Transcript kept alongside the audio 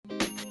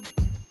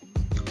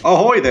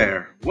Ahoy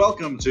there!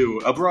 Welcome to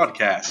A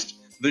Broadcast,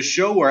 the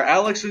show where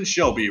Alex and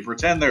Shelby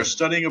pretend they're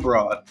studying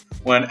abroad,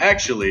 when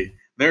actually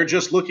they're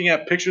just looking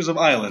at pictures of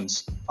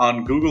islands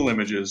on Google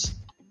Images.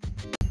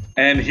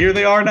 And here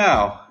they are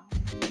now.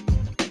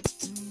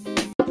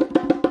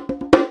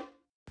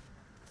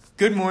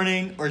 Good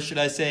morning, or should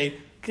I say,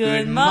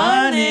 Good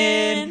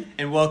morning.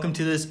 And welcome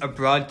to this A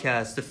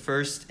Broadcast, the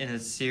first in a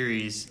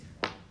series.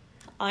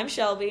 I'm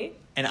Shelby.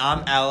 And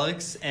I'm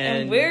Alex,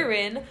 and we're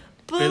in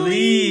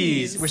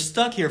Belize. We're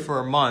stuck here for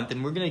a month,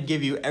 and we're going to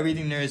give you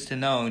everything there is to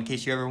know in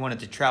case you ever wanted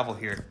to travel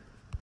here.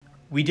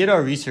 We did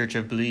our research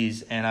of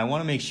Belize, and I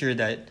want to make sure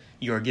that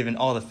you are given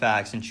all the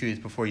facts and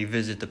truth before you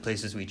visit the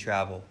places we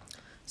travel.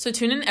 So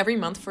tune in every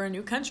month for a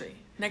new country.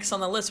 Next on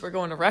the list, we're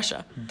going to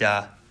Russia.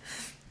 Duh.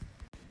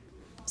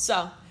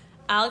 So,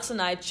 Alex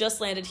and I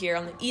just landed here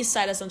on the east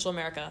side of Central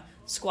America,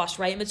 squashed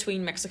right in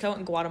between Mexico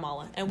and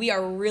Guatemala, and we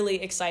are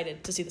really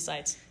excited to see the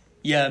sights.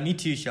 Yeah, me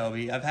too,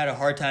 Shelby. I've had a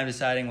hard time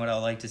deciding what I'd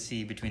like to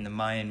see between the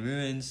Mayan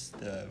ruins,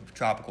 the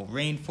tropical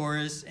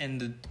rainforest, and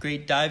the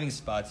great diving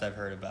spots I've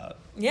heard about.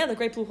 Yeah, the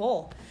Great Blue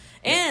Hole.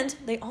 And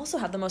they also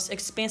have the most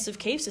expansive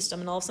cave system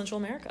in all of Central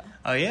America.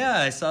 Oh yeah,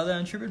 I saw that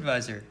on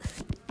TripAdvisor.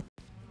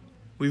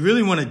 We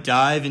really want to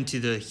dive into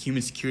the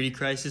human security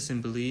crisis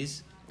in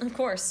Belize. Of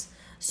course.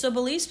 So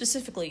Belize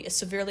specifically is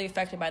severely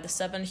affected by the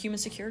 7 human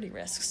security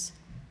risks.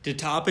 The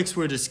topics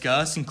we'll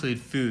discuss include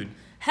food,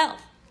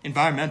 health,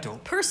 environmental,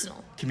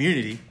 personal,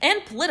 community,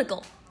 and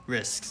political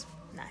risks.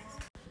 Nice.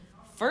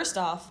 First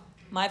off,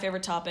 my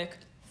favorite topic,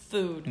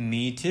 food.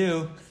 Me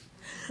too.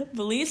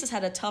 Belize has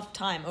had a tough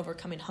time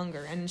overcoming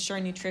hunger and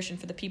ensuring nutrition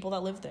for the people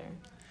that live there.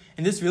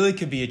 And this really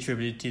could be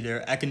attributed to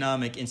their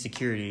economic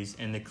insecurities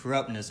and the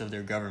corruptness of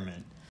their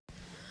government.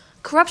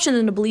 Corruption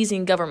in the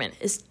Belizean government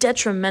is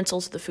detrimental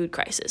to the food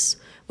crisis,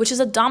 which is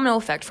a domino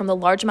effect from the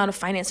large amount of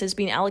finances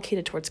being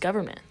allocated towards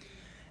government.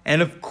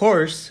 And of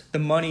course, the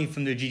money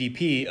from their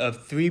GDP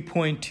of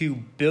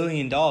 $3.2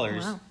 billion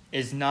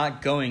is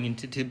not going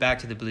back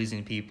to the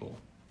Belizean people.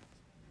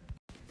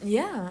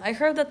 Yeah, I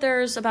heard that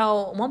there's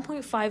about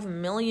 1.5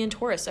 million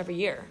tourists every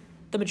year,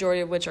 the majority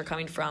of which are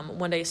coming from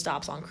one-day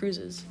stops on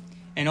cruises.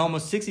 And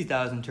almost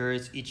 60,000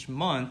 tourists each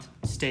month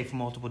stay for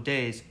multiple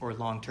days or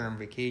long-term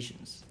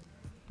vacations.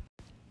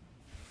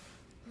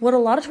 What a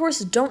lot of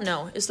tourists don't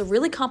know is the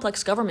really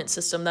complex government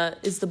system that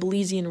is the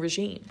Belizean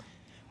regime.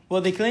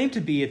 Well, they claim to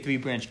be a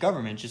 3-branch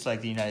government, just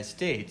like the United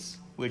States,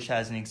 which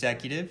has an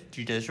executive,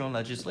 judicial, and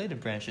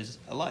legislative branches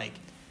alike.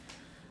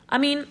 I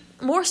mean,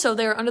 more so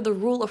they are under the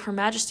rule of Her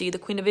Majesty, the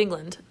Queen of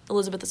England,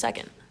 Elizabeth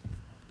II.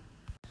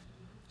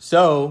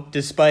 So,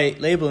 despite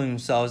labeling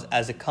themselves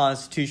as a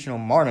constitutional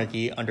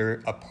monarchy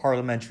under a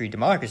parliamentary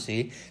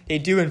democracy, they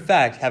do in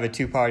fact have a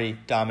 2-party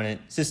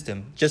dominant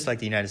system, just like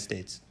the United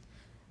States.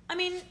 I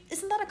mean,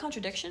 isn't that a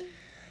contradiction?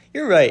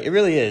 You're right, it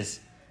really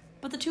is.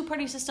 But the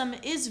 2-party system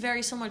is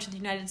very similar to the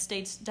United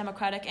States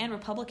Democratic and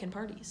Republican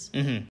parties.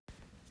 Mm-hmm.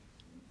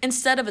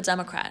 Instead of a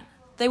Democrat,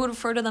 they would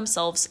refer to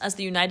themselves as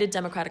the United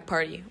Democratic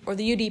Party, or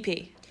the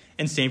UDP.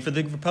 And same for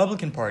the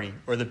Republican Party,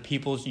 or the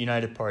People's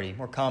United Party,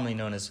 more commonly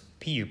known as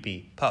PUP,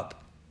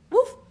 PUP.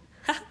 Woof!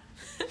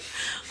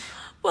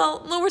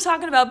 Well, when we're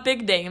talking about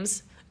big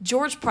names,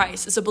 George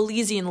Price is a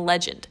Belizean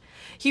legend.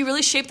 He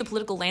really shaped the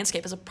political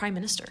landscape as a prime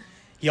minister.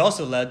 He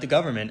also led the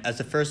government as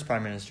the first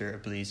Prime Minister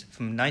of Belize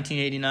from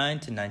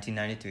 1989 to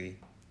 1993.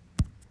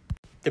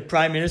 The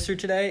Prime Minister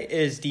today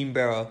is Dean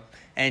Barrow,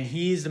 and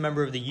he is a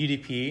member of the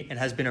UDP and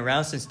has been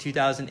around since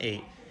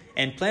 2008,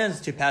 and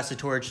plans to pass the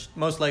torch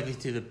most likely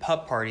to the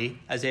PUP party,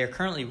 as they are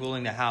currently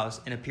ruling the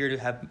House and appear to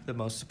have the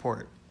most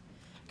support.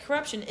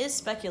 Corruption is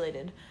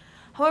speculated.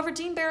 However,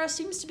 Dean Barrow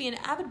seems to be an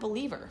avid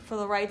believer for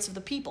the rights of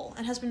the people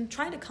and has been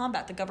trying to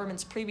combat the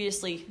government's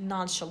previously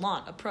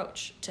nonchalant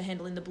approach to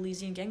handling the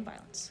Belizean gang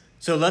violence.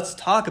 So let's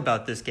talk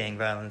about this gang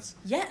violence.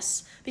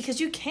 Yes, because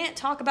you can't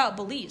talk about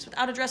Belize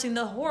without addressing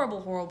the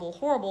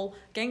horrible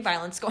gang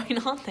violence going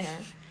on there.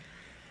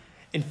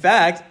 In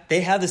fact,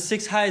 they have the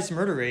 6th highest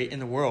murder rate in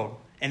the world,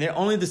 and they're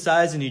only the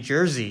size of New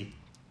Jersey,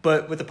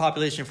 but with a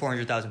population of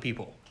 400,000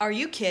 people. Are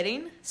you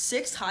kidding?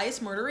 6th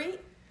highest murder rate?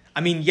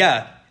 I mean,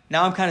 yeah,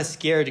 now I'm kind of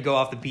scared to go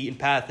off the beaten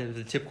path of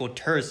the typical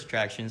tourist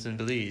attractions in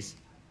Belize.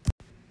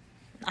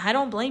 I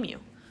don't blame you,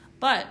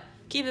 but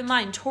keep in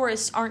mind,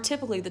 tourists aren't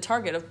typically the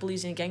target of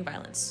Belizean gang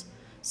violence.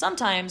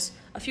 Sometimes,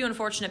 a few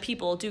unfortunate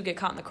people do get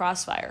caught in the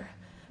crossfire.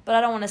 But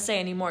I don't want to say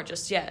any more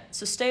just yet,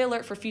 so stay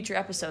alert for future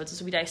episodes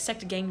as we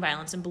dissect gang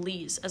violence in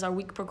Belize as our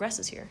week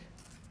progresses here.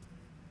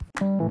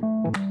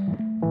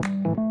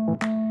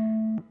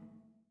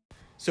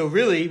 So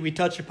really, we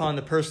touch upon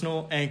the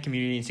personal and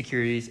community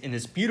insecurities in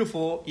this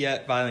beautiful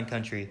yet violent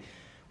country.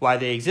 Why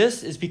they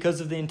exist is because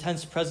of the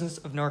intense presence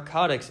of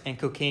narcotics and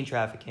cocaine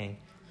trafficking.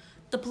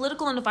 The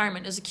political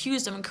environment is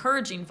accused of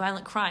encouraging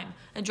violent crime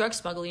and drug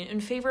smuggling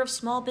in favor of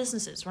small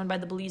businesses run by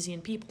the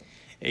Belizean people.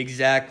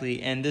 Exactly,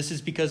 and this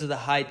is because of the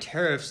high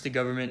tariffs the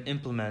government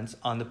implements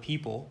on the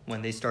people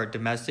when they start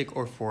domestic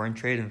or foreign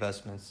trade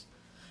investments.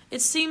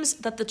 It seems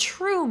that the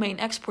true main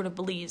export of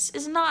Belize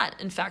is not,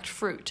 in fact,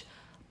 fruit,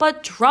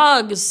 but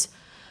drugs.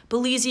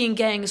 Belizean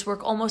gangs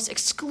work almost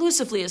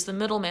exclusively as the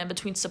middleman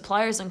between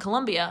suppliers in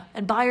Colombia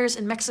and buyers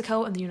in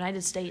Mexico and the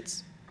United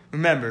States.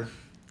 Remember,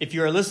 if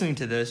you are listening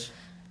to this,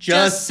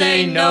 just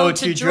say no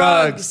to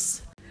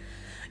drugs.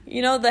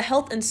 You know, the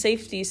health and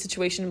safety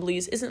situation in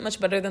Belize isn't much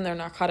better than their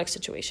narcotics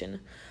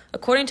situation.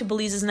 According to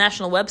Belize's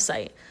national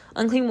website,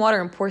 unclean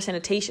water and poor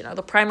sanitation are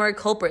the primary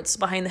culprits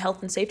behind the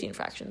health and safety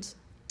infractions.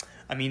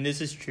 I mean, this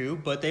is true,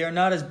 but they are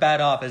not as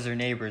bad off as their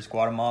neighbors,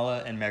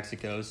 Guatemala and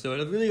Mexico, so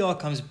it really all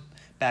comes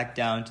back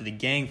down to the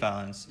gang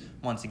violence,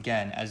 once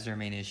again, as their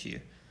main issue.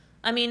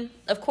 I mean,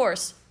 of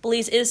course,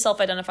 Belize is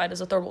self-identified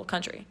as a third world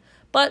country,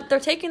 but they're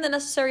taking the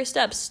necessary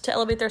steps to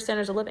elevate their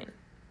standards of living.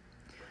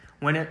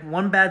 When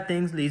one bad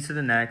thing leads to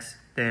the next,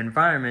 the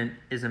environment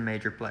is a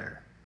major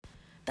player.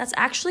 That's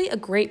actually a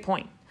great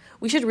point.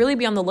 We should really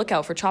be on the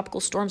lookout for tropical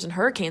storms and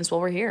hurricanes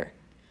while we're here.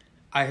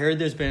 I heard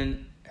there's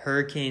been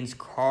Hurricanes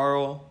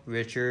Carl,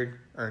 Richard,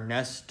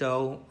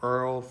 Ernesto,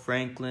 Earl,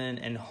 Franklin,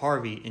 and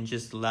Harvey in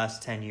just the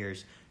last 10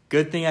 years.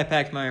 Good thing I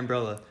packed my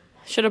umbrella.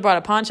 Should have brought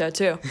a poncho,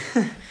 too.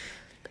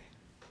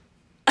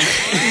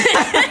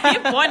 You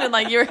pointed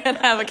like you were going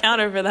to have a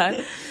counter for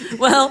that.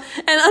 Well,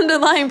 an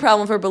underlying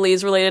problem for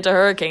Belize related to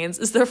hurricanes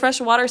is their fresh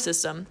water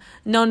system,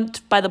 known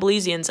by the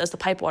Belizeans as the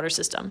pipe water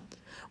system.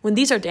 When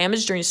these are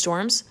damaged during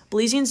storms,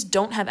 Belizeans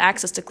don't have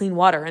access to clean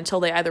water until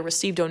they either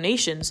receive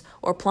donations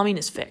or plumbing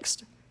is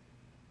fixed.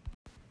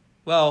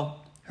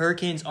 Well,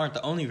 hurricanes aren't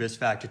the only risk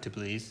factor to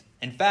Belize.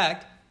 In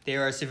fact, they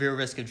are a severe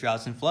risk of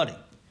droughts and flooding.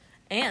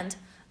 And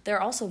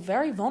they're also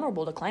very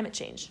vulnerable to climate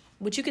change,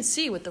 which you could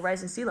see with the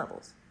rising sea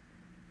levels.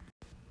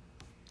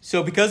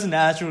 So because of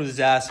natural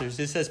disasters,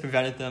 this has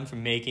prevented them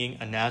from making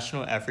a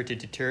national effort to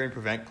deter and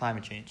prevent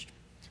climate change.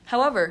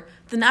 However,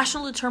 the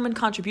National Determined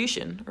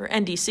Contribution, or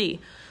NDC,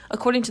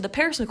 according to the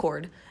Paris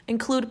Accord,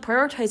 include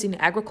prioritizing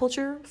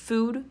agriculture,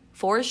 food,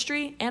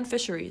 forestry, and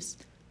fisheries.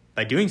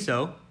 By doing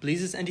so,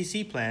 Belize's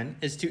NDC plan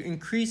is to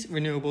increase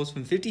renewables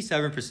from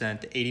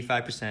 57% to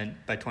 85%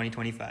 by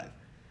 2025.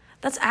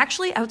 That's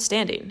actually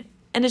outstanding,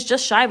 and is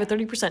just shy of a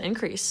 30%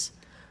 increase,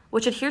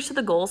 which adheres to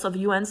the goals of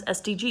UN's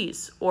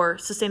SDGs, or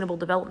Sustainable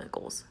Development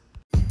Goals.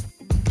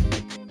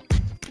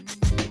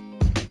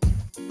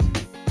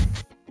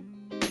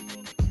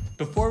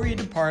 Before we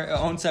depart our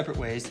own separate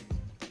ways,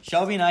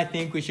 Shelby and I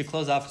think we should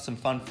close off with some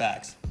fun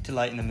facts to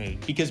lighten the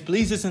mood. Because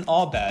Belize isn't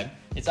all bad,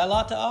 it's a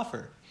lot to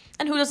offer.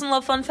 And who doesn't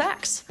love fun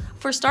facts?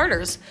 For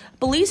starters,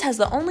 Belize has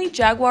the only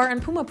jaguar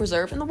and puma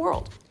preserve in the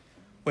world.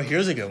 Well,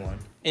 here's a good one.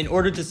 In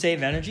order to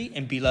save energy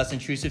and be less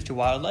intrusive to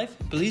wildlife,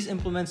 Belize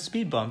implements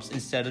speed bumps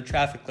instead of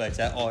traffic lights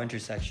at all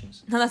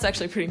intersections. Now that's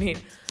actually pretty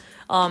neat.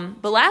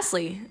 But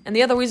lastly, and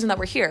the other reason that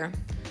we're here,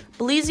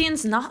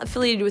 Belizeans not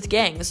affiliated with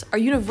gangs are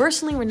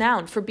universally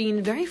renowned for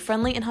being very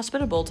friendly and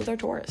hospitable to their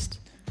tourists.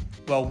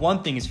 Well,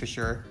 one thing is for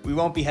sure, we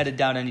won't be headed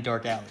down any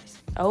dark alleys.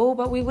 Oh,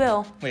 but we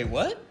will. Wait,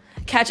 what?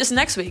 Catch us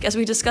next week as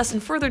we discuss in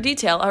further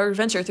detail our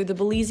adventure through the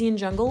Belizean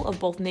jungle of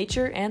both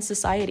nature and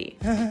society.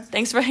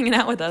 Thanks for hanging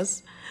out with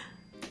us.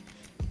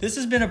 This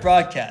has been a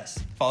broadcast.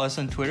 Follow us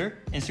on Twitter,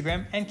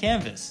 Instagram, and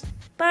Canvas.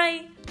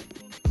 Bye!